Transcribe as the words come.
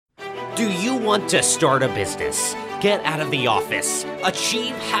Do you want to start a business, get out of the office,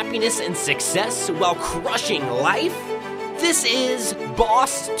 achieve happiness and success while crushing life? This is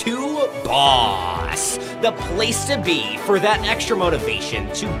Boss to Boss, the place to be for that extra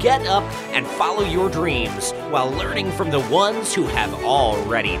motivation to get up and follow your dreams while learning from the ones who have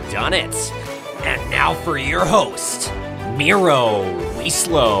already done it. And now for your host, Miro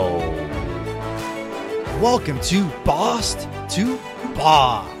Wieslow. Welcome to Boss to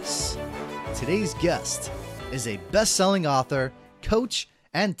Boss. Today's guest is a best-selling author, coach,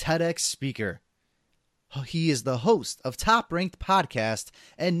 and TEDx speaker. He is the host of top-ranked podcast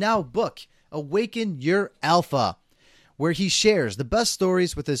and now book Awaken Your Alpha, where he shares the best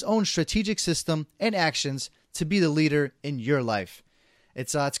stories with his own strategic system and actions to be the leader in your life.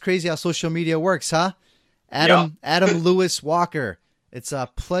 It's crazy how social media works, huh? Adam Lewis Walker. It's a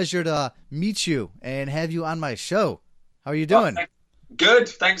pleasure to meet you and have you on my show. How are you doing? Good.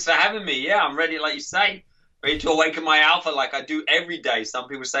 Thanks for having me. Yeah, I'm ready, like you say, ready to awaken my alpha like I do every day. Some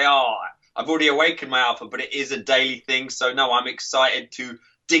people say, oh, I've already awakened my alpha, but it is a daily thing. So, no, I'm excited to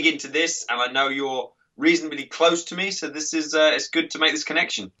dig into this, and I know you're reasonably close to me, so this is it's good to make this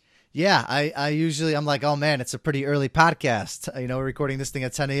connection. Yeah, I'm like, oh man, it's a pretty early podcast. You know, we're recording this thing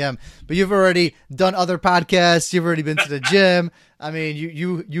at 10 a.m. But you've already done other podcasts. You've already been to the gym. I mean,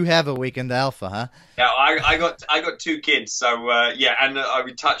 you have awakened the alpha, huh? Yeah, I got two kids, so yeah, and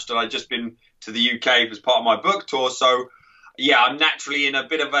we touched on. I've just been to the UK as part of my book tour, so yeah, I'm naturally in a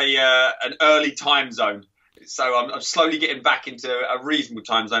bit of an early time zone. So I'm slowly getting back into a reasonable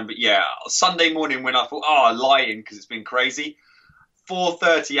time zone. But yeah, Sunday morning when I thought, lying because it's been crazy.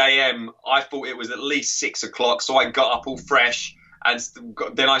 4:30 a.m. I thought it was at least 6 o'clock, so I got up all fresh, and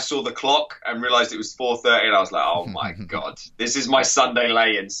then I saw the clock and realized it was 4:30, and I was like, "Oh my god, this is my Sunday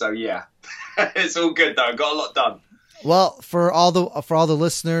lay-in." So yeah, it's all good though. I got a lot done. Well, for all the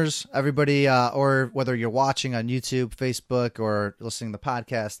listeners, everybody, or whether you're watching on YouTube, Facebook, or listening to the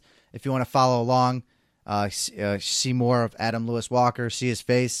podcast, if you want to follow along, see more of Adam Lewis Walker, see his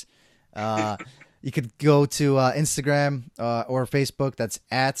face. You could go to Instagram or Facebook. That's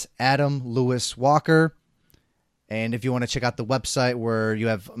at Adam Lewis Walker. And if you want to check out the website where you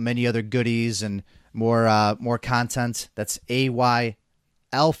have many other goodies and more content, that's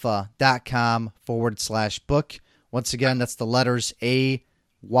ayalpha.com/book. Once again, that's the letters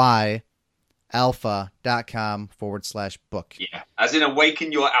ayalpha.com/book. Yeah, as in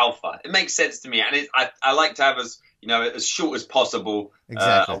awaken your alpha. It makes sense to me, and I like to have as short as possible.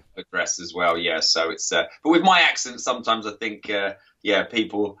 Exactly. Address as well. Yeah, so it's but with my accent, sometimes I think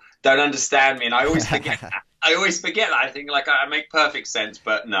people don't understand me, and I always forget that. I think like I make perfect sense,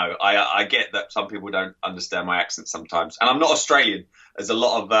 but no, I get that some people don't understand my accent sometimes, and I'm not Australian. There's a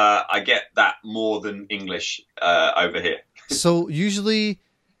lot of I get that more than English over here. So usually,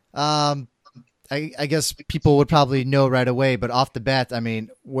 I guess people would probably know right away, but off the bat, I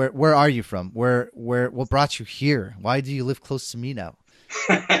mean, where are you from? What brought you here? Why do you live close to me now?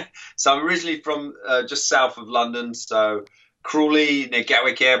 So I'm originally from just south of London, so Crawley near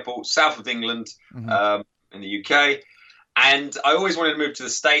Gatwick Airport, south of England, in the UK. And I always wanted to move to the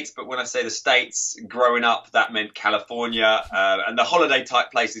States, but when I say the States, growing up, that meant California, and the holiday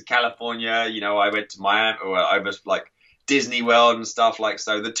type places, California. You know, I went to Miami, or over like Disney World and stuff like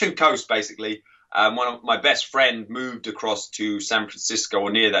so. The two coasts, basically. One of my best friend moved across to San Francisco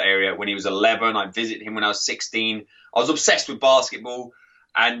or near that area when he was 11. I visited him when I was 16. I was obsessed with basketball,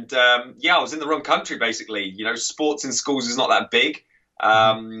 and I was in the wrong country basically. You know, sports in schools is not that big,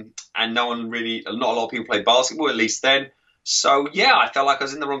 and not a lot of people play basketball, at least then. So yeah, I felt like I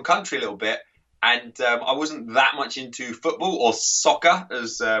was in the wrong country a little bit, and I wasn't that much into football or soccer,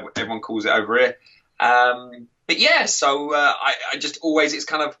 as everyone calls it over here. But yeah, so I just always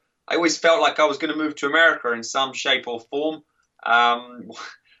I always felt like I was going to move to America in some shape or form. And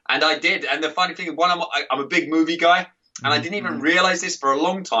I did. And the funny thing, I'm a big movie guy, and I didn't even realize this for a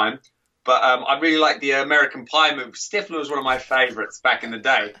long time. But I really like the American Pie movie. Stifler was one of my favorites back in the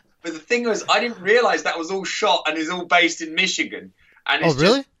day. But the thing was, I didn't realize that was all shot and is all based in Michigan. And it's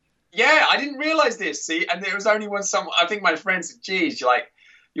really? Yeah, I didn't realize this. See, and there was only one. I think my friend said, "Geez,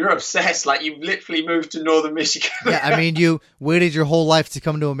 you're obsessed. Like you literally moved to northern Michigan." Yeah, I mean, you waited your whole life to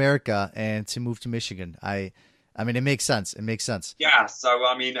come to America and to move to Michigan. I mean, it makes sense. It makes sense. Yeah. So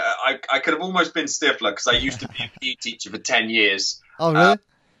I mean, I could have almost been Stifler because I used to be a PE teacher for 10 years. Oh, really?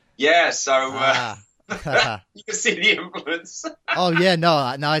 Yeah. So you can see the influence. Oh yeah, no,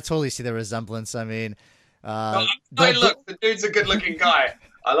 I totally see the resemblance. I mean, the dude's a good-looking guy.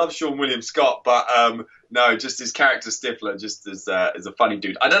 I love Sean William Scott, but no, just his character Stifler, just is a funny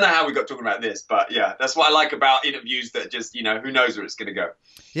dude. I don't know how we got talking about this, but yeah, that's what I like about interviews that just, who knows where it's going to go.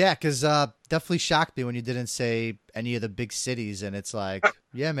 Yeah, because definitely shocked me when you didn't say any of the big cities, and it's like,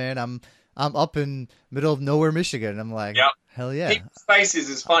 yeah, man, I'm up in middle of nowhere, Michigan. And I'm like, yep. Hell yeah. People's faces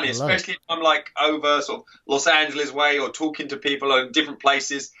is funny, especially if I'm like over sort of Los Angeles way or talking to people in different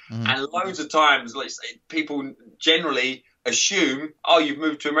places. Mm-hmm. And loads of times, like people generally assume, oh, you've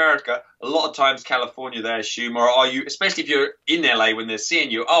moved to America. A lot of times California they assume, or are you, especially if you're in LA when they're seeing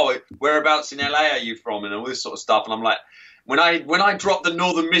you, oh, whereabouts in LA are you from, and all this sort of stuff. And I'm like, when I drop the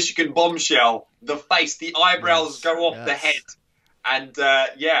Northern Michigan bombshell, the eyebrows go off the head. And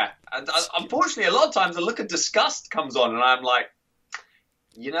unfortunately, a lot of times a look of disgust comes on, and I'm like,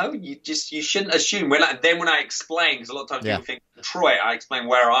 you shouldn't assume. When I explain, because a lot of times people think Detroit, I explain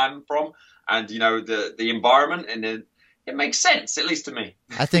where I'm from and the environment, and it makes sense, at least to me.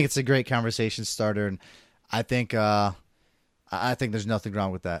 I think it's a great conversation starter, and I think there's nothing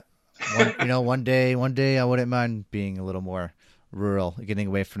wrong with that. One day I wouldn't mind being a little more rural, getting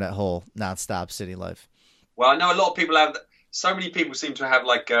away from that whole nonstop city life. Well, I know a lot of people have. So many people seem to have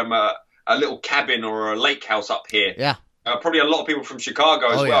like a little cabin or a lake house up here. Yeah. Probably a lot of people from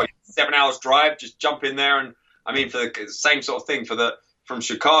Chicago as well. Yeah. 7 hours drive, just jump in there, and I mean for the same sort of thing from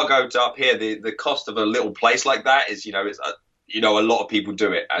Chicago to up here, the cost of a little place like that is a lot of people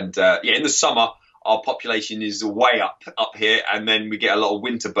do it, and in the summer our population is way up here, and then we get a lot of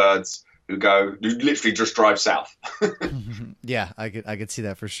winter birds who literally just drive south. Yeah, I could see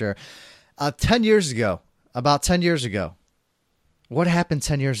that for sure. 10 years ago, about 10 years ago. What happened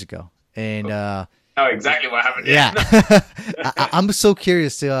 10 years ago? And exactly what happened. Yeah. I'm so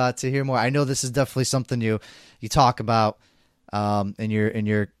curious to hear more. I know this is definitely something you talk about in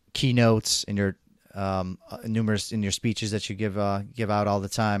your keynotes, in your numerous in your speeches that you give out all the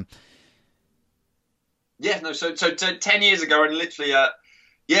time. Yeah, no. So 10 years ago, and literally,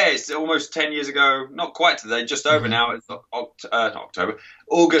 it's almost 10 years ago. Not quite today, just over now. It's October,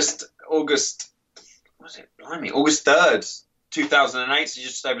 August. Was it? Blimey, August 3rd. 2008, so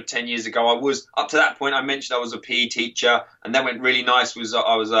just over 10 years ago. I was, up to that point, I mentioned I was a PE teacher, and then went really nice. I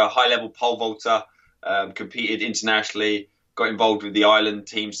was a high-level pole vaulter, competed internationally, got involved with the Ireland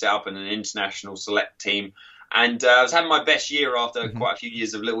team, set up an international select team, and I was having my best year after quite a few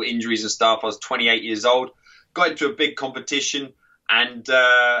years of little injuries and stuff. I was 28 years old, got into a big competition, and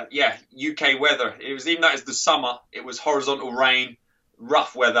UK weather. It was, even though it was the summer, it was horizontal rain,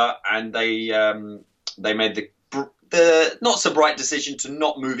 rough weather, and they made the not so bright decision to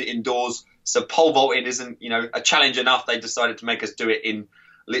not move it indoors. So pole vaulting isn't, a challenge enough. They decided to make us do it in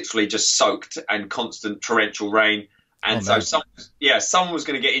literally just soaked and constant torrential rain. And someone was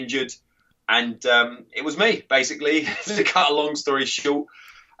going to get injured, and it was me, basically. To cut a long story short,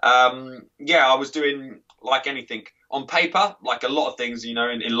 I was doing like anything on paper, like a lot of things,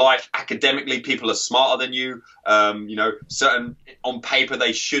 in life. Academically, people are smarter than you. Certain on paper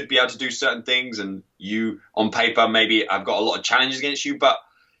they should be able to do certain things, and you on paper maybe I've got a lot of challenges against you. But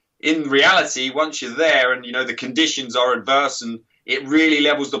in reality, once you're there and the conditions are adverse, and it really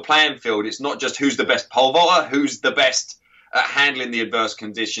levels the playing field. It's not just who's the best pole vaulter, who's the best at handling the adverse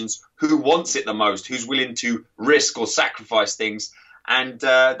conditions, who wants it the most, who's willing to risk or sacrifice things. And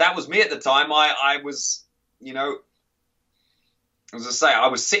that was me at the time. I was, as I say, I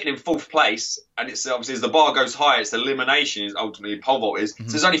was sitting in fourth place, and it's obviously as the bar goes higher, it's elimination is ultimately pole vault is. So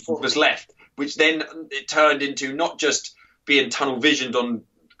there's only 4 of us left, which then it turned into not just being tunnel visioned on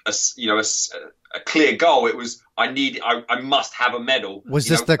a clear goal. It was I must have a medal. Was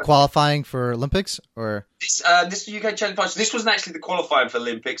this the qualifying for Olympics or this was UK Challenge Final? So this wasn't actually the qualifying for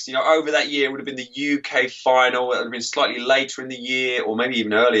Olympics. Over that year it would have been the UK final. It would have been slightly later in the year, or maybe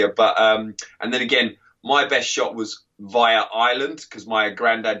even earlier. But and then again, my best shot was via Ireland because my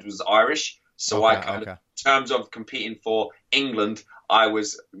granddad was Irish. So in terms of competing for England, I'd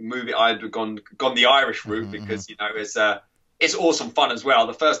gone the Irish route because it's awesome fun as well.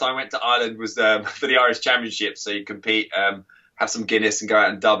 The first time I went to Ireland was for the Irish Championship, so you compete, have some Guinness and go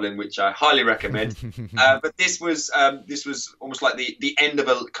out in Dublin, which I highly recommend. But this was almost like the end of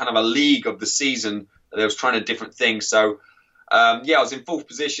a kind of a league of the season. They was trying a different thing. So I was in fourth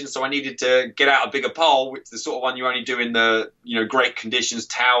position, so I needed to get out a bigger pole, which is the sort of one you only do in the great conditions,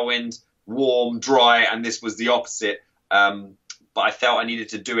 tailwind, warm, dry, and this was the opposite. But I felt I needed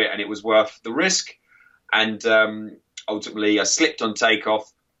to do it, and it was worth the risk. And ultimately, I slipped on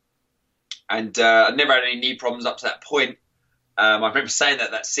takeoff, and I'd never had any knee problems up to that point. I remember saying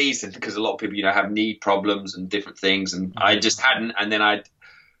that season because a lot of people, have knee problems and different things, and I just hadn't. And then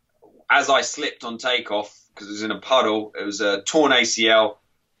as I slipped on takeoff, because it was in a puddle, it was a torn ACL,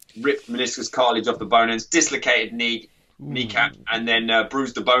 ripped meniscus cartilage off the bone ends, dislocated kneecap, and then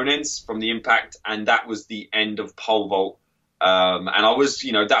bruised the bone ends from the impact, and that was the end of pole vault. And I was,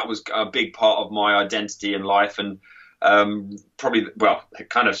 that was a big part of my identity in life, and it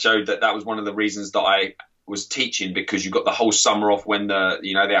kind of showed that was one of the reasons that I was teaching, because you got the whole summer off when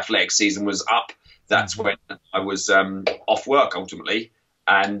the athletic season was up. That's when I was off work ultimately,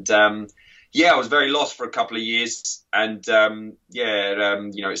 and I was very lost for a couple of years, and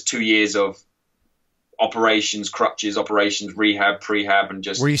it's 2 years of operations, crutches, operations, rehab, prehab, and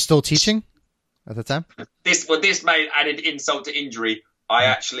just. Were you still teaching at the time? This made added insult to injury. I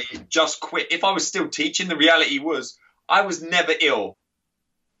actually just quit. If I was still teaching, the reality was I was never ill.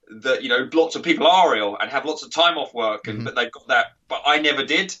 Lots of people are ill and have lots of time off work, but they've got that. But I never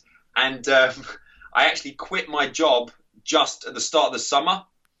did, and I actually quit my job just at the start of the summer.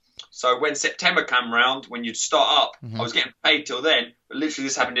 So when September came around, when you'd start up, I was getting paid till then. But literally,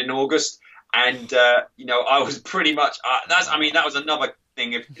 this happened in August, and I was pretty much. That was another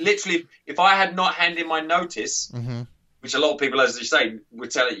thing. If I had not handed my notice, which a lot of people, as you say,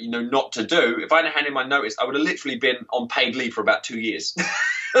 would tell you not to do. If I hadn't handed my notice, I would have literally been on paid leave for about 2 years.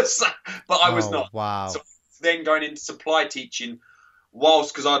 But I was not. Wow. So then going into supply teaching,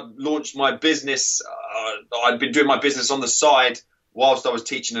 because I'd launched my business, I'd been doing my business on the side whilst I was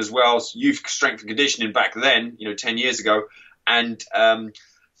teaching as well, youth strength and conditioning back then, 10 years ago. And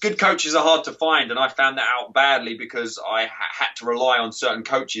good coaches are hard to find, and I found that out badly because I had to rely on certain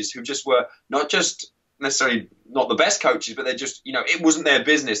coaches who just were not just necessarily not the best coaches, but they're just, it wasn't their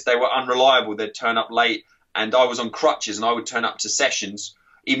business. They were unreliable. They'd turn up late, and I was on crutches, and I would turn up to sessions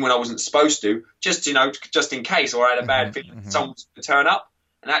even when I wasn't supposed to, just in case, or I had a bad feeling someone was going to turn up.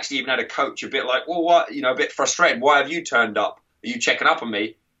 And actually even had a coach a bit like, well, what, a bit frustrated. Why have you turned up? Are you checking up on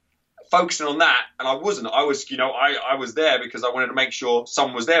me? Focusing on that, and I wasn't. I was, I was there because I wanted to make sure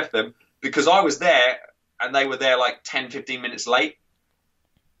someone was there for them, because I was there and they were there like 10, 15 minutes late.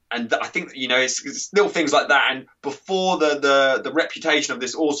 And I think, it's little things like that. And before the reputation of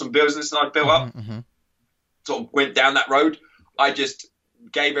this awesome business that I built up sort of went down that road, I just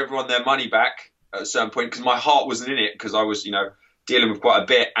gave everyone their money back at a certain point, because my heart wasn't in it, because I was, dealing with quite a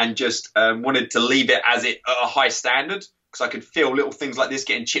bit, and just wanted to leave it at a high standard, because I could feel little things like this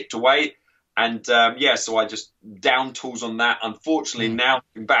getting chipped away. And so I just downed tools on that. Unfortunately, now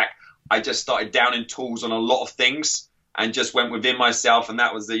looking back, I just started downing tools on a lot of things and just went within myself. And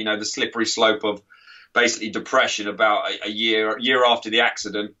that was the slippery slope of basically depression about a year after the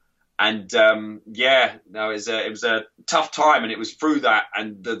accident. And it was a tough time, and it was through that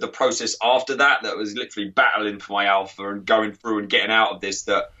and the process after that was literally battling for my alpha and going through and getting out of this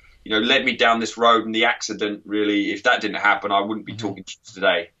that led me down this road. And the accident, really, if that didn't happen, I wouldn't be talking to you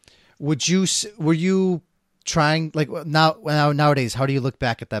today. Were you trying, like, nowadays, how do you look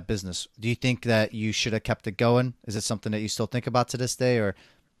back at that business? Do you think that you should have kept it going? Is it something that you still think about to this day, or?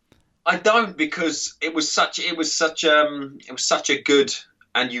 I don't, because it was such a good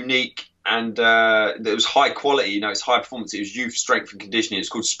and unique, and it was high quality. It's high performance. It was youth strength and conditioning. It's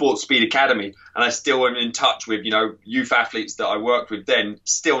called Sports Speed Academy, and I still am in touch with youth athletes that I worked with then,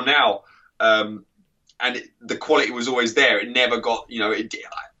 still now, and the quality was always there. It never got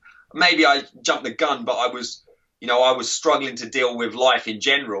maybe I jumped the gun, but I was struggling to deal with life in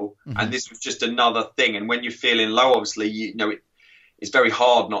general, and this was just another thing. And when you're feeling low, obviously, it's very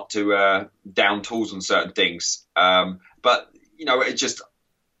hard not to down tools on certain things. But it just.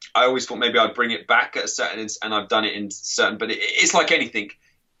 I always thought maybe I'd bring it back at a certain, and I've done it in certain, but it's like anything.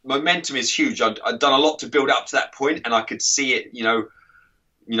 Momentum is huge. I've done a lot to build up to that point, and I could see it,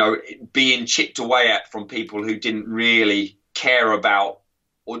 being chipped away at from people who didn't really care about,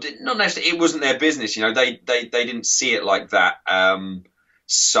 or not necessarily, it wasn't their business. They didn't see it like that.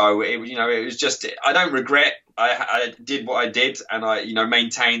 So it was just, I don't regret. I did what I did, and I,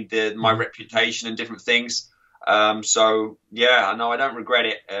 maintained my reputation and different things. I don't regret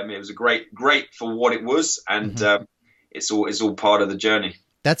it. It was a great for what it was, and it's all part of the journey.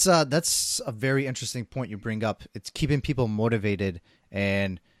 That's a very interesting point you bring up. It's keeping people motivated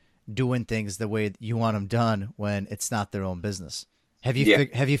and doing things the way you want them done when it's not their own business. Have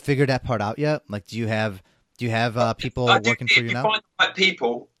you figured that part out yet? Like, do you have people working for you now? Find the right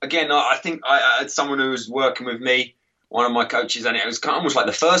people. Again, I think I had someone who was working with me, one of my coaches, and it was kind of almost like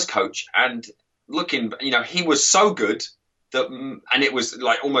the first coach. And looking, he was so good that, and it was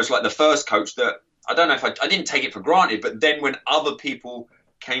like almost like the first coach that I don't know if I didn't take it for granted, but then when other people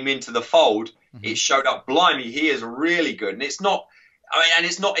came into the fold, it showed up. Blimey, he is really good. And it's not,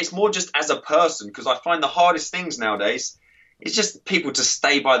 it's more just as a person, because I find the hardest things nowadays, it's just people to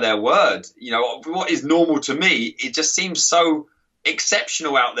stay by their word. What is normal to me, it just seems so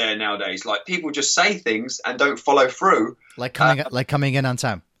exceptional out there nowadays. Like people just say things and don't follow through. Like coming in on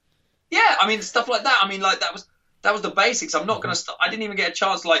time. Yeah, I mean stuff like that. I mean, like that was the basics. I'm not going to. I didn't even get a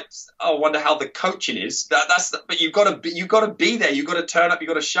chance. Like, oh, I wonder how the coaching is. But you've got to be there. You've got to turn up. You've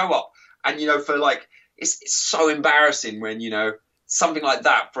got to show up. And for like, it's so embarrassing when something like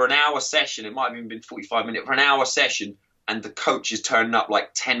that for an hour session. It might have even been 45 minutes for an hour session, and the coach is turning up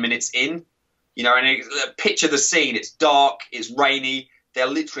like 10 minutes in. And picture the scene. It's dark. It's rainy. They're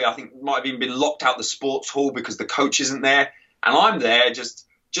literally, I think, might have even been locked out the sports hall because the coach isn't there. And I'm there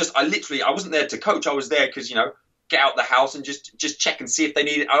I wasn't there to coach. I was there because, get out the house and just check and see if they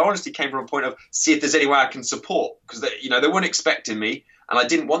need it. I honestly came from a point of see if there's any way I can support because, they weren't expecting me. And I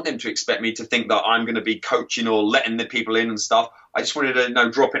didn't want them to expect me to think that I'm going to be coaching or letting the people in and stuff. I just wanted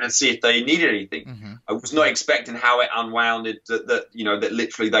to drop in and see if they needed anything. Mm-hmm. I was not expecting how it unwound that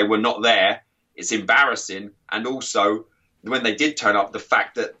literally they were not there. It's embarrassing. And also when they did turn up, the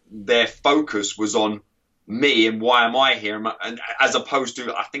fact that their focus was on me and why am I here, and as opposed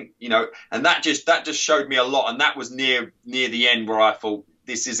to I think and that just showed me a lot, and that was near the end where I thought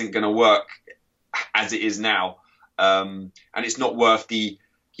this isn't going to work as it is now, and it's not worth the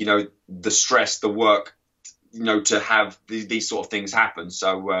stress, the work, to have these sort of things happen.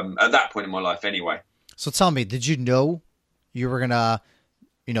 So at that point in my life anyway. So tell me, did you know you were gonna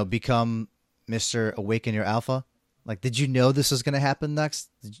become Mr. Awaken Your Alpha? Like, did you know this was going to happen next?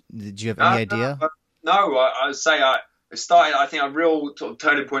 Did you have any idea? No, I would say I started, I think, a real sort of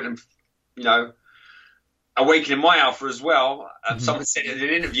turning point and, awakening my alpha as well. Someone said in an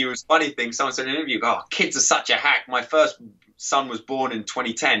interview, it was a funny thing, someone said in an interview, oh, kids are such a hack. My first son was born in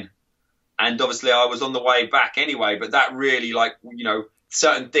 2010. And obviously I was on the way back anyway, but that really, like,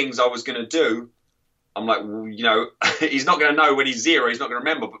 certain things I was going to do, I'm like, well, he's not going to know when he's 0. He's not going to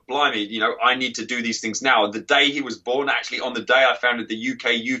remember. But blimey, I need to do these things now. The day he was born, actually, on the day I founded the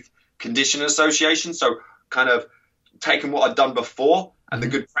UK Youth Conditioning Association. So kind of taken what I'd done before and the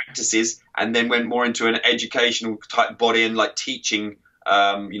good practices, and then went more into an educational type body and like teaching,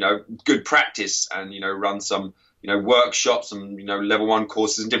 good practice, and run some workshops and level 1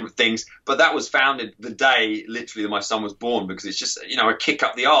 courses and different things. But that was founded the day literally that my son was born, because it's just a kick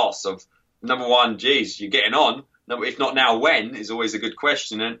up the arse of, number one, geez, you're getting on. No, if not now, when is always a good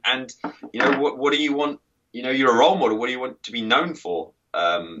question. And what do you want? You're a role model. What do you want to be known for?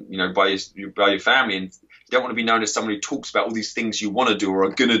 By your family, and you don't want to be known as someone who talks about all these things you want to do or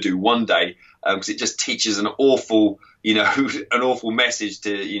are going to do one day, because it just teaches an awful message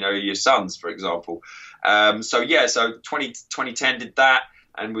to your sons, for example. So 2010 did that,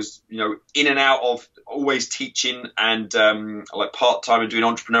 and was in and out of always teaching and like part time and doing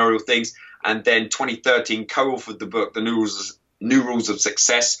entrepreneurial things. And then 2013 co-authored the book, The New Rules of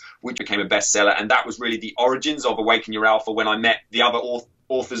Success, which became a bestseller. And that was really the origins of Awaken Your Alpha, when I met the other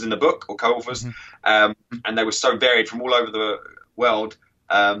authors in the book, or co-authors. And they were so varied from all over the world.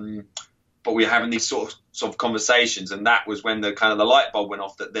 But we were having these sort of conversations. And that was when the light bulb went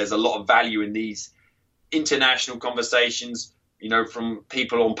off, that there's a lot of value in these international conversations. From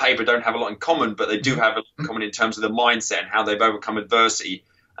people on paper don't have a lot in common, but they do have a lot in common in terms of the mindset and how they've overcome adversity.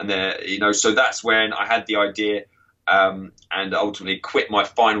 And so that's when I had the idea, and ultimately quit my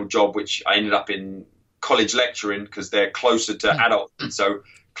final job, which I ended up in college lecturing, because they're closer to adults, and so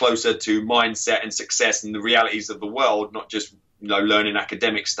closer to mindset and success and the realities of the world, not just learning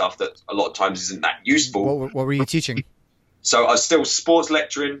academic stuff that a lot of times isn't that useful. What were you teaching? So I was still sports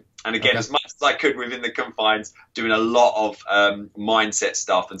lecturing, and again, as much as I could within the confines, doing a lot of mindset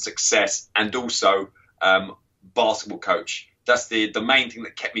stuff and success, and also basketball coach. That's the main thing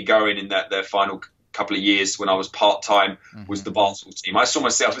that kept me going in their final couple of years when I was part-time, was the basketball team. I saw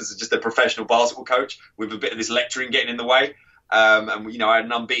myself as just a professional basketball coach with a bit of this lecturing getting in the way. And I had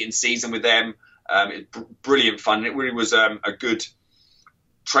an unbeaten season with them. It was brilliant fun. And it really was a good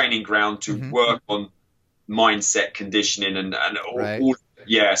training ground to work on mindset, conditioning, and all.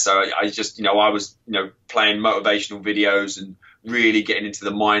 Yeah, so I just, I was, playing motivational videos and really getting into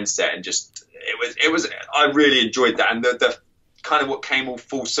the mindset, and just, it was, I really enjoyed that. And the kind of what came all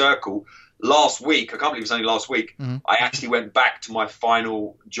full circle last week, I can't believe it was only last week, I actually went back to my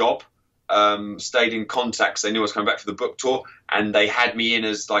final job, stayed in contact, 'cause they knew I was coming back for the book tour, and they had me in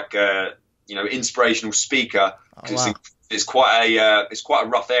as like a, inspirational speaker. It's quite a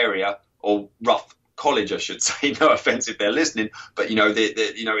rough area, or rough college, I should say. No offense if they're listening, but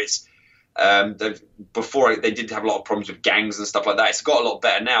it's before they did have a lot of problems with gangs and stuff like that. It's got a lot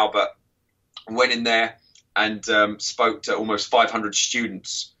better now, but I went in there and spoke to almost 500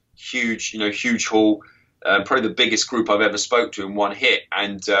 students. Huge hall, probably the biggest group I've ever spoke to in one hit.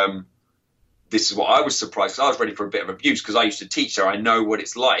 And this is what I was surprised, because I was ready for a bit of abuse, because I used to teach there. I know what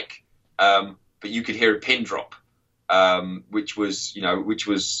it's like. But you could hear a pin drop, which was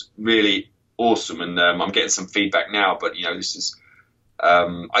really awesome. And I'm getting some feedback now, but this is,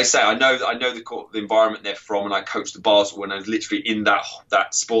 I know the environment they're from, and I coached the Basel when I was literally in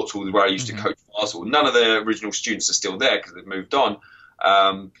that sports hall where I used to coach Basel. None of the original students are still there because they've moved on.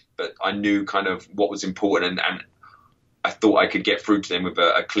 But I knew kind of what was important, and I thought I could get through to them with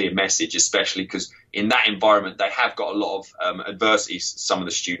a clear message, especially because in that environment, they have got a lot of adversity, some of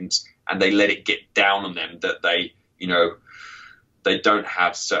the students, and they let it get down on them that they don't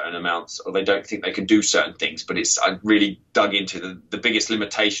have certain amounts, or they don't think they can do certain things. But I really dug into the biggest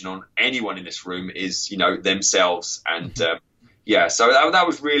limitation on anyone in this room is, themselves. And so that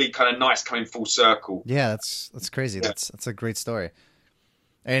was really kind of nice coming full circle. Yeah, that's crazy. Yeah. That's a great story.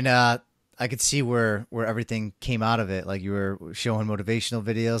 And I could see where everything came out of it. Like, you were showing motivational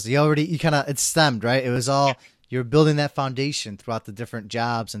videos. It stemmed, right? It was all, you were building that foundation throughout the different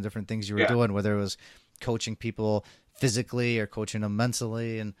jobs and different things you were doing, whether it was coaching people physically or coaching them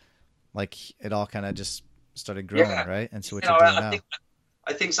mentally, and like it all kind of just started growing, right? And so what you're doing now.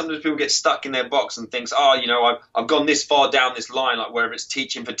 I think sometimes people get stuck in their box and thinks, I've gone this far down this line, like whether it's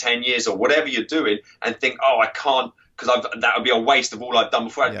teaching for 10 years or whatever you're doing, and think, I can't, because that would be a waste of all I've done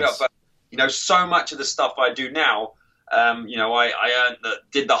before. But so much of the stuff I do now, I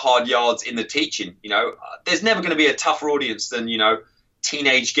did the hard yards in the teaching. There's never going to be a tougher audience than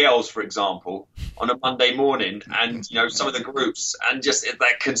teenage girls, for example, on a Monday morning, and some of the groups, and just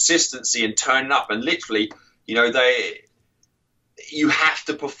that consistency and turning up, and literally, you have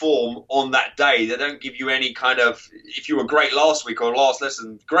to perform on that day. They don't give you any kind of, if you were great last week or last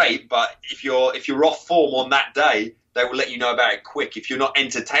lesson, great, but if you're off form on that day, they will let you know about it quick. If you're not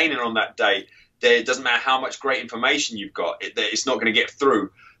entertaining on that day, it doesn't matter how much great information you've got, it's not going to get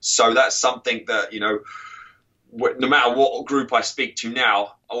through. So that's something that, no matter what group I speak to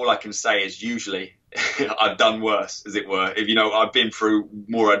now, all I can say is usually I've done worse, as it were. If I've been through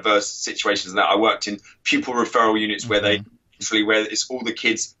more adverse situations than that. I worked in pupil referral units where where it's all the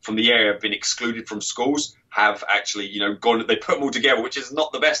kids from the area have been excluded from schools, have actually, gone, they put them all together, which is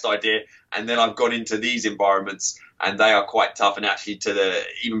not the best idea. And then I've gone into these environments, and they are quite tough, and actually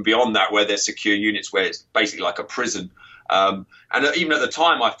even beyond that, where there's secure units where it's basically like a prison. And even at the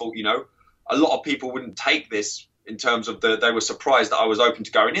time, I thought, a lot of people wouldn't take this in terms of they were surprised that I was open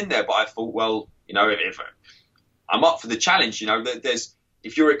to going in there. But I thought, well, if I'm up for the challenge,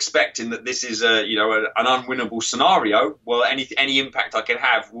 if you're expecting that this is an unwinnable scenario, well, any impact I can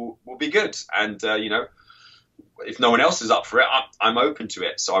have will be good. And, if no one else is up for it, I'm open to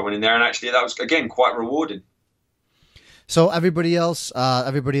it. So I went in there, and actually that was, again, quite rewarding. So everybody else,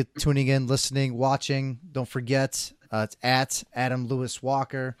 everybody tuning in, listening, watching, don't forget, it's at Adam Lewis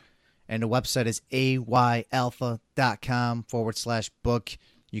Walker, and the website is ayalpha.com/book.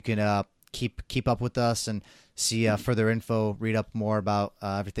 You can keep up with us and see further info, read up more about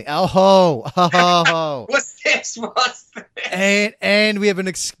everything. Oh, What's this? And we have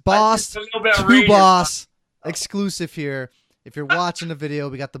an boss to boss exclusive here. If you're watching the video,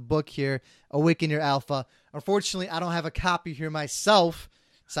 we got the book here, Awaken Your Alpha. Unfortunately, I don't have a copy here myself,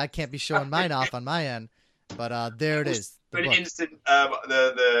 so I can't be showing mine off on my end. But there it is. An instant,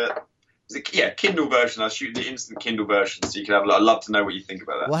 Kindle version. I'll shoot the instant Kindle version, so you can have. I'd love to know what you think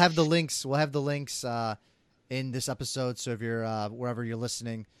about that. We'll have the links. In this episode, so if you're wherever you're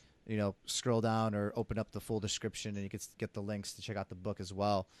listening, scroll down or open up the full description, and you can get the links to check out the book as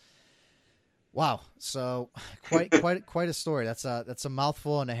well. Wow, so quite a story. That's a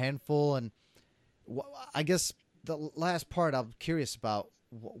mouthful and a handful, and I guess the last part I'm curious about,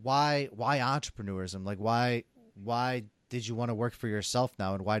 why entrepreneurism? Like, why did you want to work for yourself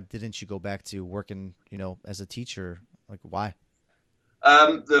now, and why didn't you go back to working as a teacher? Like, why?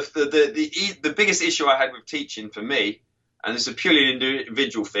 The biggest issue I had with teaching for me, and it's a purely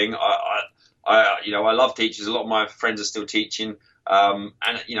individual thing. I love teachers. A lot of my friends are still teaching, and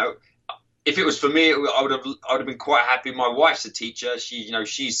if it was for me, I would have been quite happy. My wife's a teacher.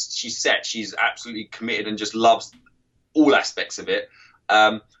 She's set. She's absolutely committed and just loves all aspects of it.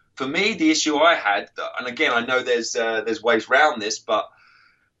 For me, the issue I had, and again, I know there's ways around this, but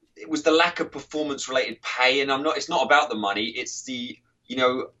it was the lack of performance-related pay. And it's not about the money. It's the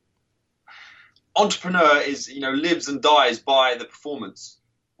entrepreneur lives and dies by the performance.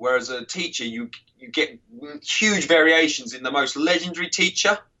 Whereas a teacher, you get huge variations. In the most legendary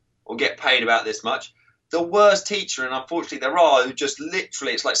teacher will get paid about this much. The worst teacher, and unfortunately there are, who just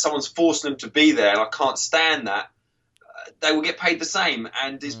literally, it's like someone's forcing them to be there, and I can't stand that. They will get paid the same,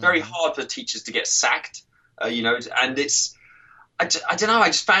 and it's very hard for teachers to get sacked. And I don't know. I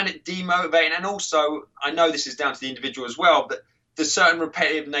just found it demotivating, and also I know this is down to the individual as well, but the certain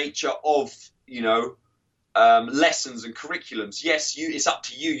repetitive nature of lessons and curriculums. Yes, it's up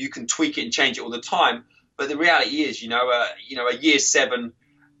to you. You can tweak it and change it all the time, but the reality is, a year 7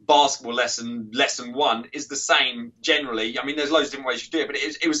 basketball lesson 1 is the same generally. I mean, there's loads of different ways you do it, but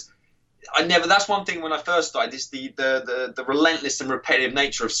it was. I never. That's one thing when I first started. This the relentless and repetitive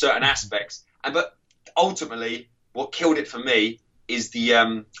nature of certain aspects, but ultimately, what killed it for me is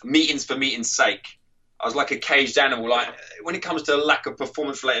the meetings for meeting's sake. I was like a caged animal. Like when it comes to lack of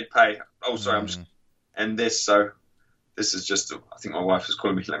performance-related pay. Oh, sorry, I'm just end this. So this is just. I think my wife was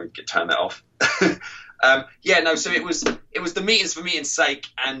calling me. Let me turn that off. So it was the meetings for meeting's sake,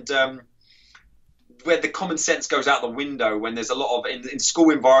 and where the common sense goes out the window when there's a lot of in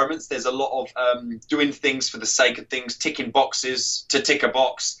school environments. There's a lot of doing things for the sake of things, ticking boxes to tick a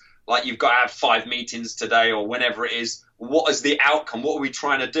box. Like you've got to have 5 meetings today or whenever it is. What is the outcome? What are we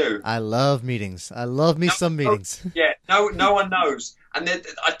trying to do? I love meetings. I love some meetings. Yeah, no one knows. And then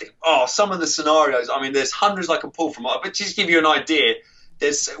I think, some of the scenarios. I mean, there's hundreds I can pull from. But just to give you an idea,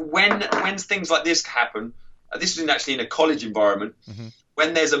 there's when things like this happen. This is actually in a college environment. Mm-hmm.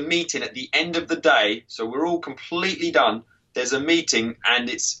 When there's a meeting at the end of the day, so we're all completely done. There's a meeting, and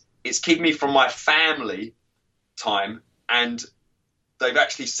it's keeping me from my family time, and they've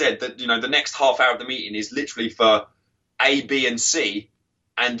actually said that the next half hour of the meeting is literally for A, B, and C,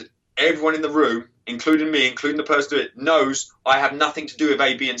 and everyone in the room, including me, including the person doing it, knows I have nothing to do with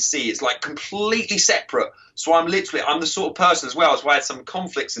A, B, and C. It's like completely separate. So I'm the sort of person as well, as why I had some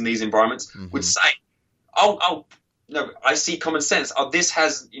conflicts in these environments, would say, no, I see common sense. This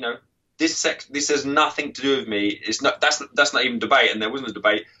has this has nothing to do with me. It's not that's not even debate, and there wasn't a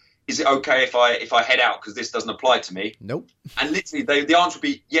debate. Is it okay if I head out because this doesn't apply to me? Nope. And literally, the answer would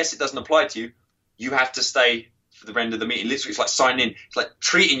be yes. It doesn't apply to you. You have to stay for the end of the meeting. Literally, it's like signing in. It's like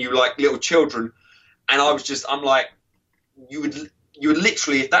treating you like little children. And I'm like, you would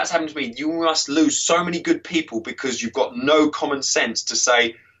literally, if that's happened to me, you must lose so many good people because you've got no common sense to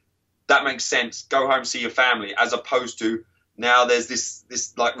say that makes sense. Go home, see your family, as opposed to now there's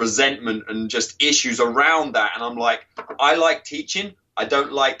this like resentment and just issues around that. And I'm like, I like teaching. I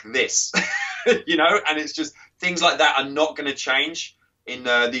don't like this, and it's just things like that are not going to change in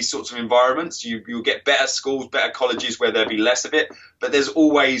these sorts of environments. You'll get better schools, better colleges where there'll be less of it. But there's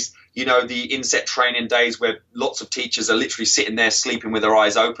always, the inset training days where lots of teachers are literally sitting there sleeping with their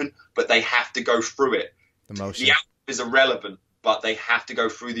eyes open, but they have to go through it. The outcome is irrelevant, but they have to go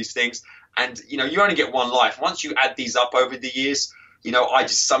through these things. And, you only get one life. Once you add these up over the years,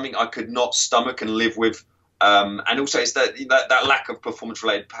 something I could not stomach and live with. And also it's that lack of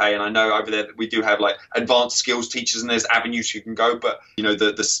performance-related pay. And I know over there that we do have like advanced skills teachers, and there's avenues you can go. But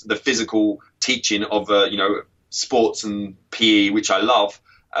the physical teaching of sports and PE, which I love,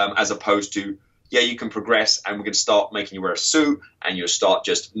 as opposed to you can progress, and we're going to start making you wear a suit, and you'll start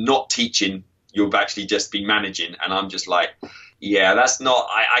just not teaching. You'll actually just be managing. And I'm just like, that's not.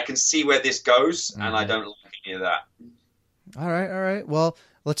 I can see where this goes, and I don't like any of that. All right. Well,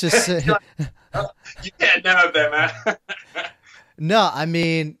 let's just say. You can't know there, man. No, I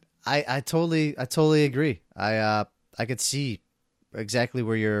mean, I totally agree. I could see exactly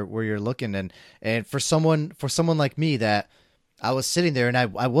where you're looking, and for someone like me that I was sitting there and I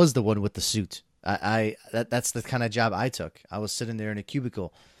was the one with the suit. That's the kind of job I took. I was sitting there in a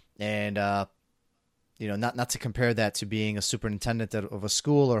cubicle, and not to compare that to being a superintendent of a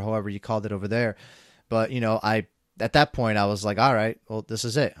school or however you called it over there, but at that point, I was like, all right, well, this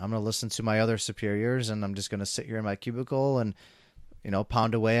is it. I'm going to listen to my other superiors, and I'm just going to sit here in my cubicle and,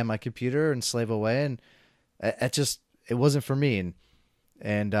 pound away on my computer and slave away. And it wasn't for me.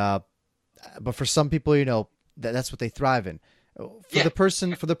 But for some people, that's what they thrive in. For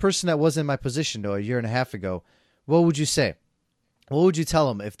the person that was in my position, though, a year and a half ago, what would you say? What would you tell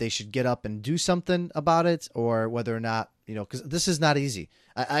them if they should get up and do something about it, or whether or not, because this is not easy.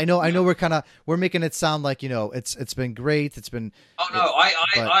 I know we're making it sound like, it's been great. It's been. Oh no,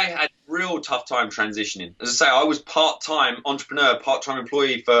 I had real tough time transitioning. As I say, I was part-time entrepreneur, part-time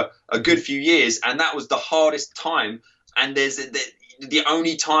employee for a good few years, and that was the hardest time. And there's the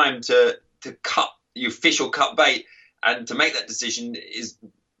only time to cut the official cut bait and to make that decision is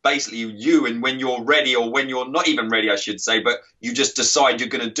basically you, and when you're ready, or when you're not even ready, I should say, but you just decide you're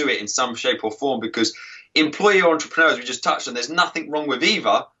going to do it in some shape or form. Because employee or entrepreneurs, we just touched on, there's nothing wrong with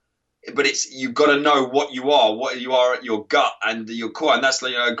either, but you've got to know what you are at your gut and your core. And that's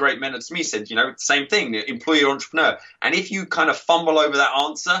a great mentor to me said, same thing, employee or entrepreneur. And if you kind of fumble over that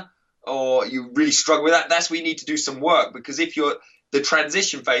answer, or you really struggle with that, that's where you need to do some work. Because if you're the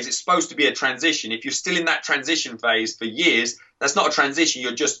transition phase, it's supposed to be a transition. If you're still in that transition phase for years, that's not a transition.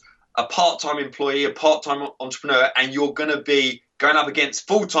 You're just a part-time employee, a part-time entrepreneur, and you're going to be going up against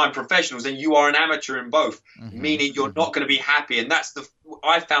full-time professionals, and you are an amateur in both, meaning you're not going to be happy. And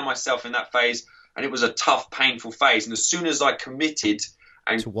I found myself in that phase, and it was a tough, painful phase. And as soon as I committed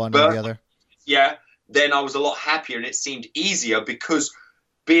and to one or the other, then I was a lot happier, and it seemed easier, because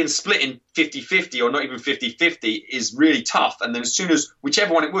being split in 50-50 or not even 50-50 is really tough. And then as soon as,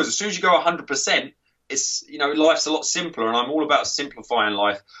 whichever one it was, as soon as you go 100%, it's, life's a lot simpler, and I'm all about simplifying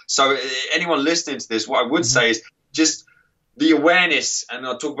life. So anyone listening to this, what I would say is just the awareness, and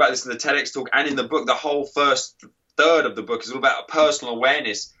I'll talk about this in the TEDx talk and in the book. The whole first third of the book is all about personal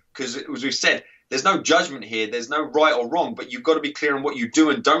awareness, because as we've said, there's no judgment here. There's no right or wrong, but you've got to be clear on what you do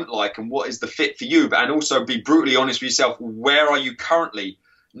and don't like, and what is the fit for you. And also be brutally honest with yourself. Where are you currently?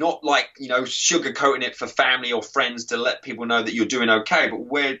 Not like, sugarcoating it for family or friends to let people know that you're doing okay, but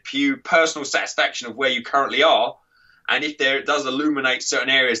where you personal satisfaction of where you currently are. And if it does illuminate certain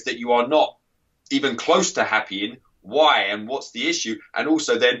areas that you are not even close to happy in, why and what's the issue? And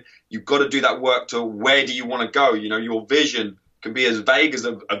also then you've got to do that work to where do you want to go? Your vision can be as vague as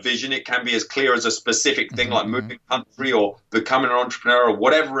a vision. It can be as clear as a specific thing, like moving country or becoming an entrepreneur or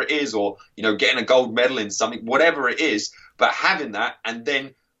whatever it is, or, getting a gold medal in something, whatever it is. But having that, and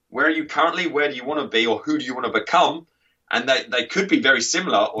then where are you currently? Where do you want to be, or who do you want to become? And they could be very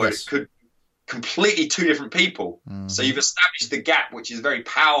similar, or it could completely two different people. So you've established the gap, which is very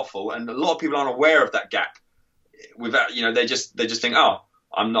powerful, and a lot of people aren't aware of that gap. Without, they just think, oh,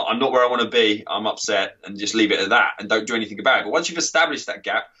 I'm not where I want to be. I'm upset, and just leave it at that and don't do anything about it. But once you've established that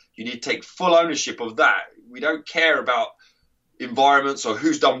gap, you need to take full ownership of that. We don't care about environments or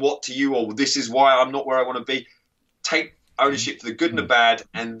who's done what to you, or this is why I'm not where I want to be. Take ownership for the good and the bad,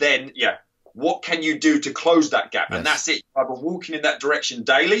 and then what can you do to close that gap? And that's it. You're either walking in that direction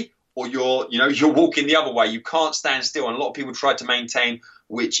daily, or you're walking the other way. You can't stand still. And a lot of people try to maintain,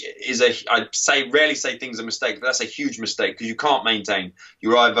 which is rarely say things are a mistake, but that's a huge mistake, because you can't maintain.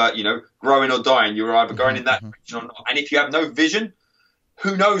 You're either growing or dying. You're either going in that direction or not. And if you have no vision,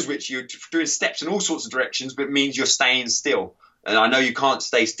 who knows which? You're doing steps in all sorts of directions, but it means you're staying still. And I know you can't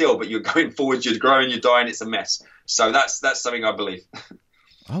stay still, but you're going forward, you're growing, you're dying, it's a mess. So that's something I believe.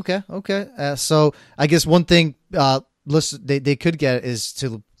 Okay. So I guess one thing they could get is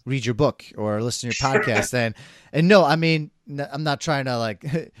to read your book or listen to your podcast. and no, I mean, I'm not trying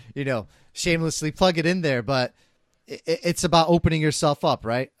to shamelessly plug it in there, but it's about opening yourself up,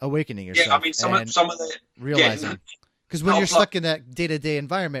 right? Awakening yourself. Yeah, I mean, some of the realizing, because when you're stuck in that day-to-day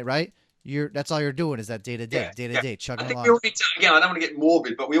environment, right? That's all you're doing is that day to day, chugging along. We all need to, again, I don't want to get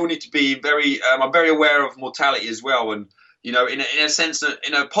morbid, but we all need to be very, I'm very aware of mortality as well. And, in a sense,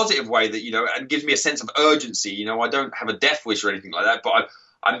 in a positive way that, and gives me a sense of urgency. I don't have a death wish or anything like that, but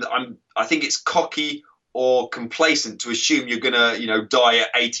I think it's cocky or complacent to assume you're going to, die at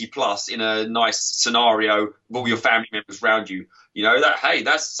 80 plus in a nice scenario with all your family members around you.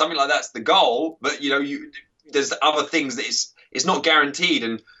 That's something like that's the goal, but, there's other things that it's not guaranteed.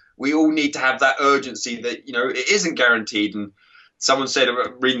 And we all need to have that urgency that, it isn't guaranteed. And someone said,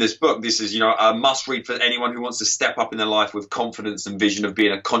 reading this book, this is, a must read for anyone who wants to step up in their life with confidence and vision of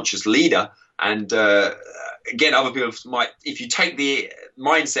being a conscious leader. And again, other people might, if you take the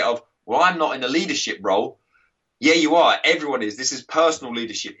mindset of, well, I'm not in a leadership role. Yeah, you are. Everyone is. This is personal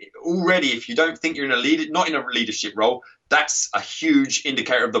leadership. Already, if you don't think you're not in a leadership role, that's a huge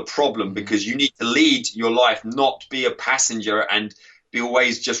indicator of the problem, because you need to lead your life, not be a passenger and be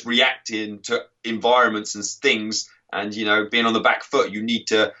always just reacting to environments and things and, being on the back foot. You need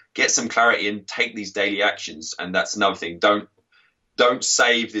to get some clarity and take these daily actions. And that's another thing. Don't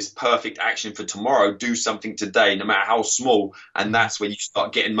save this perfect action for tomorrow. Do something today, no matter how small. And that's when you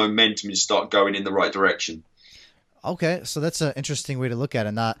start getting momentum and start going in the right direction. Okay. So that's an interesting way to look at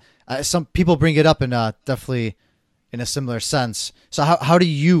it. Not some people bring it up in definitely in a similar sense. So how do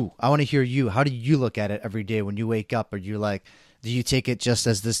you, I want to hear you, how do you look at it every day when you wake up? Are you like, do you take it just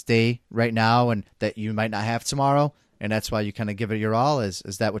as this day right now and that you might not have tomorrow, and that's why you kind of give it your all? Is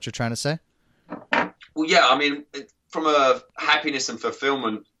that what you're trying to say? Well, yeah, I mean, from a happiness and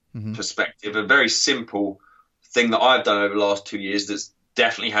fulfillment perspective, a very simple thing that I've done over the last 2 years that's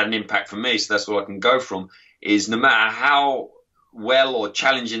definitely had an impact for me, so that's what I can go from, is no matter how well or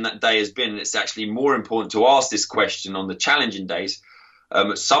challenging that day has been, it's actually more important to ask this question on the challenging days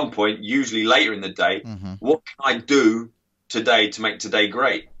at some point, usually later in the day, what can I do today to make today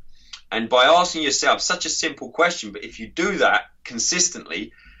great? And by asking yourself such a simple question, but if you do that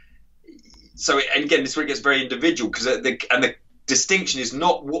consistently, and again, this is where it gets very individual, because the distinction is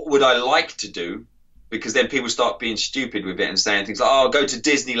not what would I like to do, because then people start being stupid with it and saying things like, "Oh, go to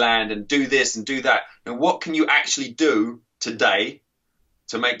Disneyland and do this and do that." And what can you actually do today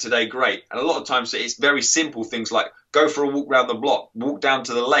to make today great? And a lot of times it's very simple things like go for a walk around the block, walk down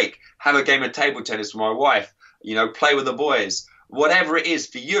to the lake, have a game of table tennis with my wife, play with the boys, whatever it is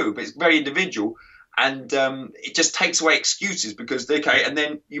for you, but it's very individual. And it just takes away excuses because, okay, and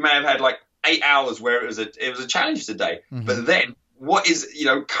then you may have had like 8 hours where it was a challenge today. Mm-hmm. But then what is,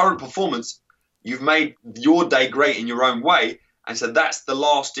 current performance, you've made your day great in your own way. And so that's the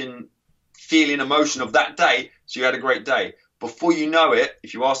lasting feeling, emotion of that day. So you had a great day. Before you know it,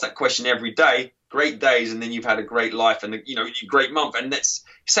 if you ask that question every day, great days, and then you've had a great life and, a great month. And it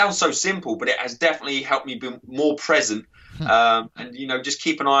sounds so simple, but it has definitely helped me be more present. And, just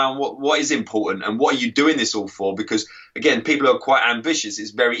keep an eye on what is important and what are you doing this all for? Because, again, people are quite ambitious.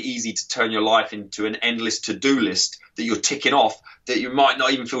 It's very easy to turn your life into an endless to-do list that you're ticking off that you might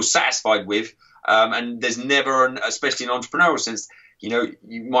not even feel satisfied with. And there's never, especially in entrepreneurial sense, you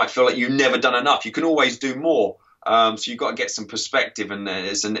might feel like you've never done enough. You can always do more. So you've got to get some perspective, and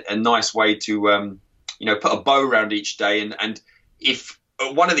it's a nice way to, put a bow around each day. And if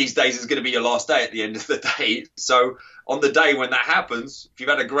one of these days is going to be your last day at the end of the day, so on the day when that happens, if you've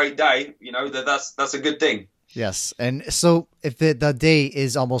had a great day, that's a good thing. Yes. And so if the day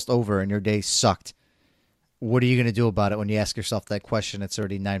is almost over and your day sucked, what are you going to do about it when you ask yourself that question? It's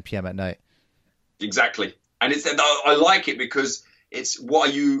already 9 p.m. at night. Exactly. And I like it because it's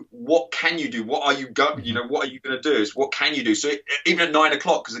what can you do? What are you going to do? It's what can you do? So even at 9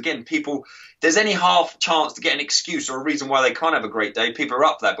 o'clock, because again, there's any half chance to get an excuse or a reason why they can't have a great day. People are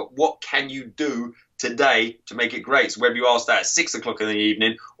up there, but what can you do today to make it great? So whether you ask that at 6 o'clock in the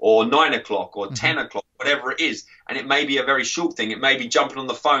evening or 9 o'clock or 10 o'clock, whatever it is, and it may be a very short thing. It may be jumping on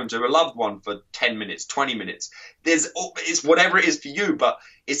the phone to a loved one for 10 minutes, 20 minutes. It's whatever it is for you, but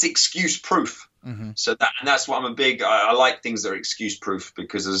it's excuse proof. Mm-hmm. So that's what I like things that are excuse proof,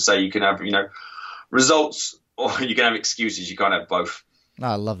 because as I say, you can have, results or you can have excuses. You can't have both. Oh,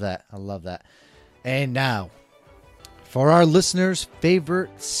 I love that. And now, for our listeners'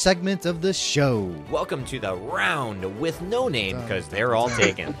 favorite segment of the show. Welcome to the round with no name, because they're all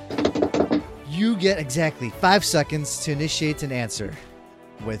taken. You get exactly 5 seconds to initiate an answer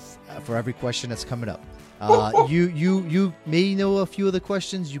for every question that's coming up. You may know a few of the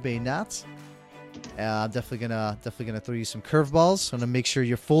questions, you may not. I'm definitely gonna throw you some curveballs. I'm gonna make sure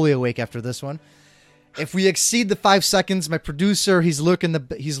you're fully awake after this one. If we exceed the 5 seconds, my producer, he's lurking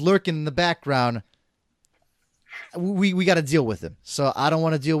in the background. We got to deal with him. So I don't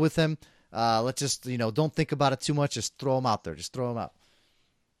want to deal with him. Let's just don't think about it too much. Just throw him out there. Just throw him out.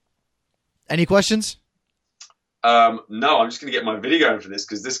 Any questions? No, I'm just gonna get my video going for this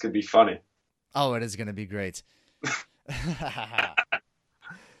because this could be funny. Oh, it is gonna be great.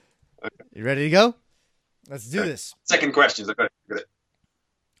 You ready to go? Let's do this. Second questions. I got it.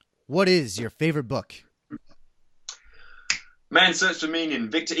 What is your favorite book? Man's Search for Meaning,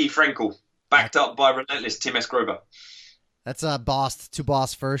 Viktor E. Frankl, backed up by Relentless, Tim S. Grover. That's Boss to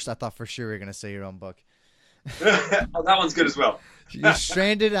Boss first. I thought for sure you were going to say your own book. Oh, that one's good as well. You're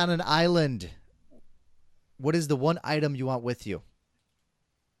stranded on an island. What is the one item you want with you?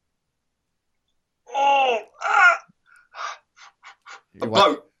 A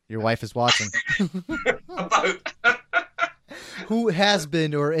boat. Your wife is watching. A boat. Who has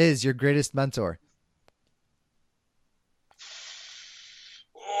been or is your greatest mentor?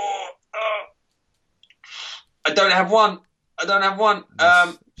 I don't have one. You don't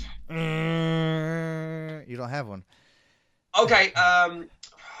have one. Okay.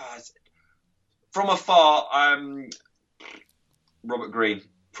 From afar, Robert Greene.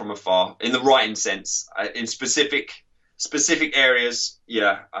 From afar, in the writing sense, in specific areas,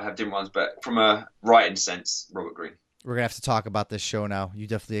 yeah, I have different ones, but from a writing sense, Robert Greene. We're gonna have to talk about this show now. You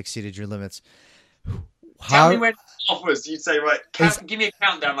definitely exceeded your limits. Tell me when offers. You'd say, right, give me a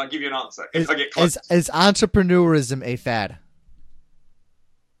countdown. I'll give you an answer if I get close. Is entrepreneurism a fad?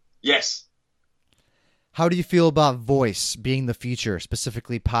 Yes. How do you feel about voice being the future,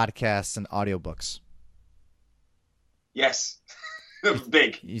 specifically podcasts and audiobooks? Yes.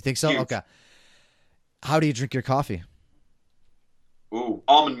 Big. You think so? Huge. Okay. How do you drink your coffee? Ooh,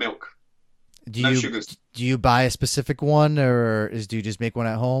 almond milk. No sugars. Do you buy a specific one, or do you just make one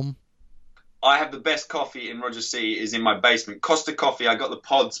at home? I have the best coffee in Roger C. is in my basement. Costa Coffee. I got the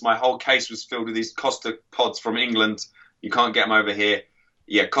pods. My whole case was filled with these Costa pods from England. You can't get them over here.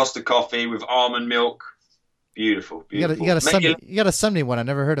 Yeah, Costa Coffee with almond milk. Beautiful. You got a Sunday one. I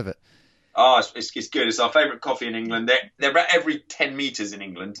never heard of it. Oh, it's good. It's our favorite coffee in England. They're about every 10 meters in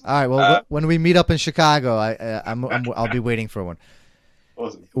England. All right. Well, when we meet up in Chicago, I'll be waiting for one.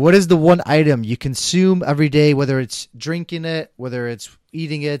 Awesome. What is the one item you consume every day, whether it's drinking it, whether it's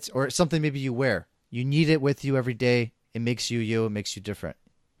eating it, or something maybe you wear? You need it with you every day. It makes you you. It makes you different.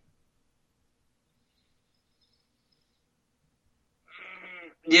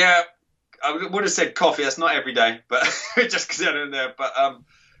 Yeah, I would have said coffee. That's not every day, but just because I don't know. But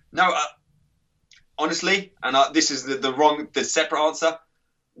no, honestly, and this is the separate answer.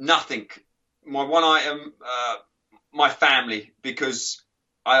 Nothing. My one item, my family, because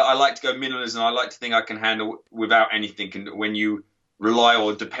I like to go minimalism. I like to think I can handle without anything. And when you rely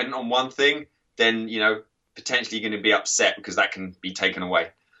or depend on one thing, then potentially you're going to be upset because that can be taken away.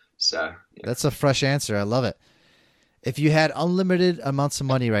 So yeah. That's a fresh answer. I love it. If you had unlimited amounts of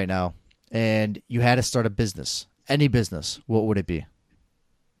money right now and you had to start a business, any business, what would it be?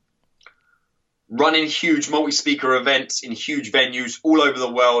 Running huge multi-speaker events in huge venues all over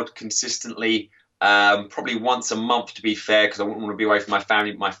the world consistently, probably once a month to be fair, because I wouldn't want to be away from my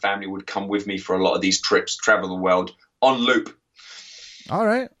family. My family would come with me for a lot of these trips, travel the world on loop. All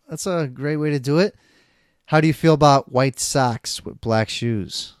right. That's a great way to do it. How do you feel about white socks with black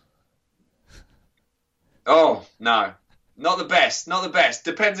shoes? Oh, no. Not the best. Not the best.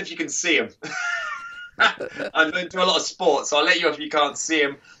 Depends if you can see them. I don't do a lot of sports, so I'll let you off if you can't see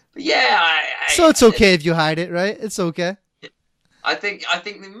them. But yeah, so it's okay if you hide it, right? It's okay. I think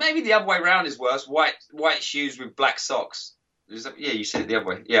maybe the other way around is worse. White shoes with black socks. Yeah, you said it the other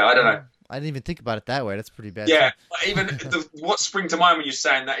way. Yeah, I don't know. I didn't even think about it that way. That's pretty bad. Yeah, even what springs to mind when you're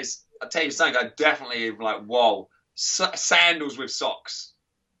saying that is, I'll tell you something. I definitely am like, whoa, sandals with socks.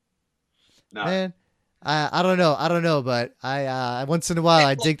 No. Man, I don't know, but I once in a while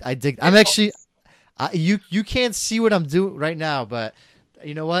I dig. I'm actually, you can't see what I'm doing right now, but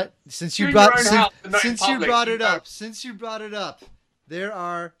you know what? Since you brought it up, there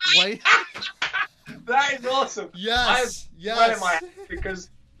are white. That is awesome. Yes. In my house because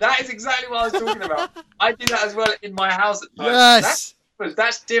that is exactly what I was talking about. I do that as well in my house at times. Yes.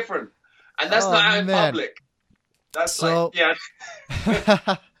 That's different, and that's not out in public. That's so, like,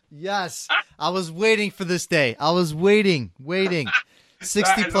 yeah. Yes. I was waiting for this day. I was waiting.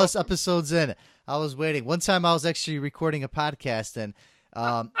 60 plus episodes in. I was waiting. One time I was actually recording a podcast, and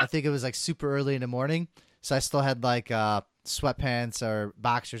I think it was like super early in the morning, so I still had like sweatpants or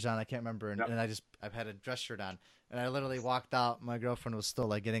boxers on. I can't remember, and I've had a dress shirt on, and I literally walked out. My girlfriend was still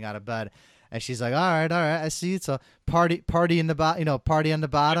like getting out of bed, and she's like, "All right, I see it's a party in the party on the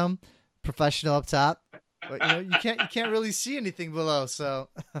bottom, professional up top." But you can't really see anything below, so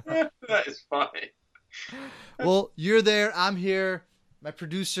that is funny. Well, you're there, I'm here. My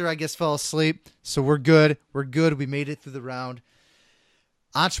producer, I guess, fell asleep, so we're good. We made it through the round.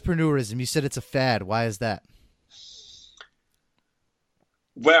 Entrepreneurism, you said it's a fad. Why is that?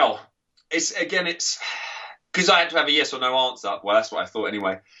 Well, it's because I had to have a yes or no answer. Well, that's what I thought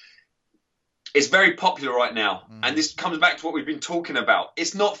anyway. It's very popular right now, and this comes back to what we've been talking about.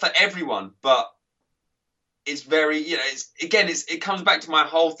 It's not for everyone, but it's very, it comes back to my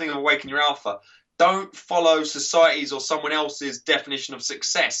whole thing of Awaken Your Alpha. Don't follow society's or someone else's definition of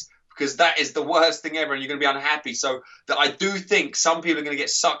success, because that is the worst thing ever and you're going to be unhappy. So that I do think some people are going to get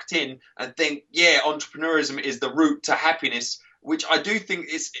sucked in and think, yeah, entrepreneurism is the route to happiness, which I do think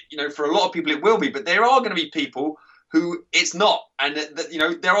is, for a lot of people it will be, but there are going to be people who it's not. And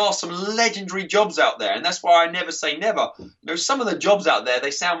there are some legendary jobs out there, and that's why I never say never. Some of the jobs out there,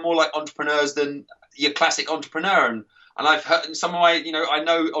 they sound more like entrepreneurs than your classic entrepreneur, and I've heard some of my, I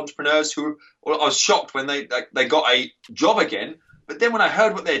know entrepreneurs who, I was shocked when they got a job again, but then when I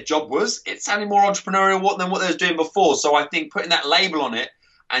heard what their job was, it sounded more entrepreneurial than what they was doing before. So I think putting that label on it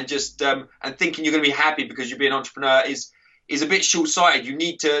and just and thinking you're going to be happy because you're being an entrepreneur is a bit short-sighted. You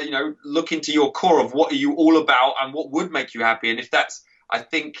need to look into your core of what are you all about and what would make you happy, and if that's, I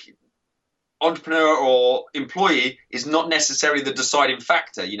think, entrepreneur or employee is not necessarily the deciding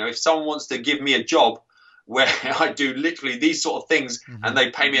factor. If someone wants to give me a job where I do literally these sort of things and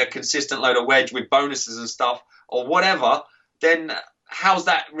they pay me a consistent load of wedge with bonuses and stuff or whatever, then how's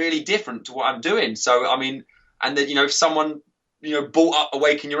that really different to what I'm doing? So, I mean, and then, if someone, bought up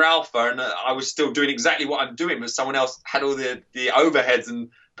Awaken Your Alpha and I was still doing exactly what I'm doing, but someone else had all the overheads and,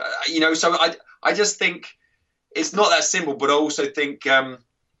 so I just think it's not that simple, but I also think,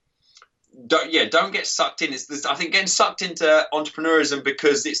 don't get sucked in. I think getting sucked into entrepreneurism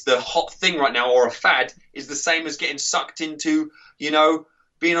because it's the hot thing right now or a fad is the same as getting sucked into,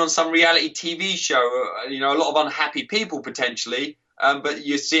 being on some reality TV show. A lot of unhappy people potentially, but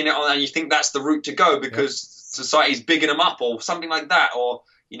you're seeing it on and you think that's the route to go because society's bigging them up or something like that, or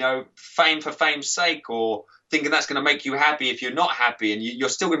fame for fame's sake, or thinking that's going to make you happy if you're not happy, and you're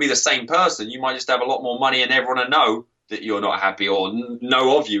still going to be the same person. You might just have a lot more money and everyone will know that you're not happy or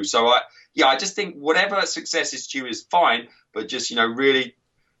know of you. So I just think whatever success is to you is fine, but just, really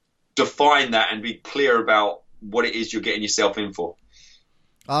define that and be clear about what it is you're getting yourself in for.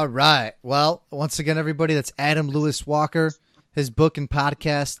 All right. Well, once again, everybody, that's Adam Lewis Walker. His book and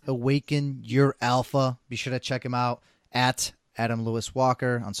podcast, Awaken Your Alpha. Be sure to check him out at Adam Lewis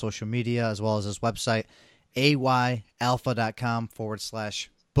Walker on social media, as well as his website,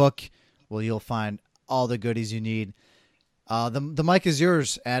 ayalpha.com/book, where you'll find all the goodies you need. The mic is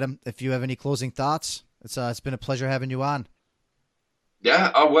yours, Adam. If you have any closing thoughts, it's been a pleasure having you on. Yeah.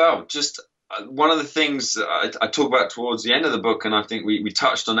 Oh, well, just one of the things I talk about towards the end of the book, and I think we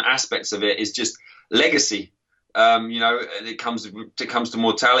touched on aspects of it, is just legacy. It comes to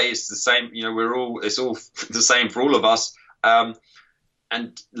mortality. It's the same. It's all the same for all of us. And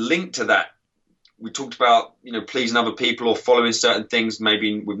linked to that, we talked about pleasing other people or following certain things.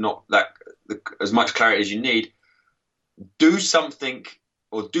 Maybe with not as much clarity as you need. Do something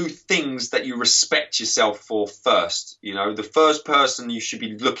or do things that you respect yourself for first. The first person you should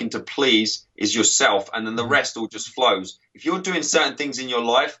be looking to please is yourself, and then the rest all just flows. If you're doing certain things in your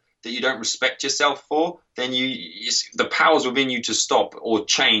life that you don't respect yourself for, then the power's within you to stop or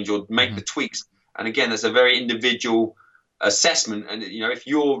change or make the tweaks. And again, that's a very individual assessment. And if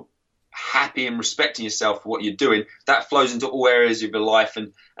you're happy and respecting yourself for what you're doing, that flows into all areas of your life.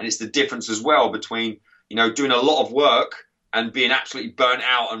 And it's the difference as well between doing a lot of work and being absolutely burnt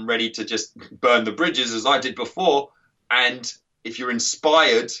out and ready to just burn the bridges, as I did before. And if you're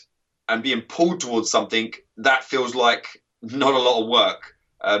inspired and being pulled towards something, that feels like not a lot of work.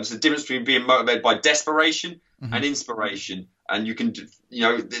 It's the difference between being motivated by desperation and inspiration. And you can,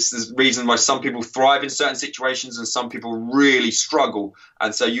 this is the reason why some people thrive in certain situations and some people really struggle.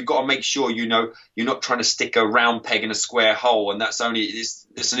 And so you've got to make sure, you're not trying to stick a round peg in a square hole. And that's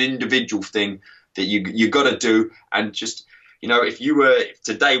it's an individual thing that you got to do. And just, if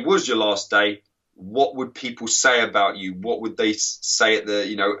today was your last day, what would people say about you? What would they say at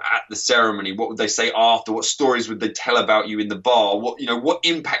the ceremony? What would they say after? What stories would they tell about you in the bar? What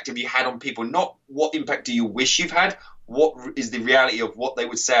impact have you had on people? Not what impact do you wish you've had? What is the reality of what they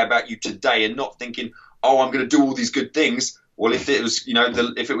would say about you today? And not thinking, oh, I'm going to do all these good things. Well, if it was,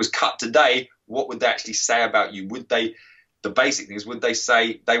 if it was cut today, what would they actually say about you? The basic things, would they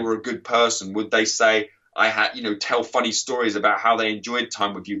say they were a good person? Would they say, I had, tell funny stories about how they enjoyed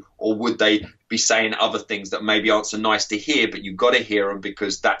time with you? Or would they be saying other things that maybe aren't so nice to hear, but you've got to hear them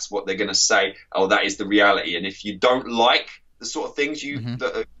because that's what they're going to say? Oh, that is the reality. And if you don't like the sort of things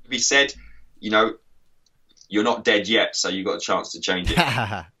that are be said, you're not dead yet. So you've got a chance to change it.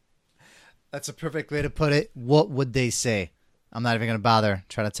 That's a perfect way to put it. What would they say? I'm not even going to bother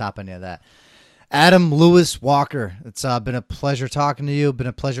trying to top any of that. Adam Lewis Walker, it's been a pleasure talking to you. Been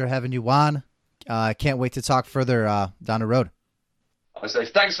a pleasure having you on. I can't wait to talk further down the road. I say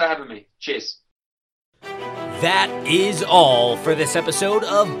thanks for having me. Cheers. That is all for this episode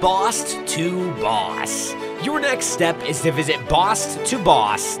of Boss to Boss. Your next step is to visit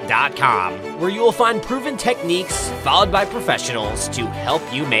bosstoboss.com, where you will find proven techniques followed by professionals to help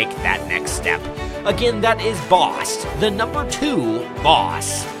you make that next step. Again, that is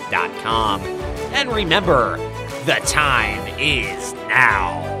boss2boss.com. And remember, the time is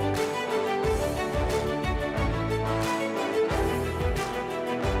now.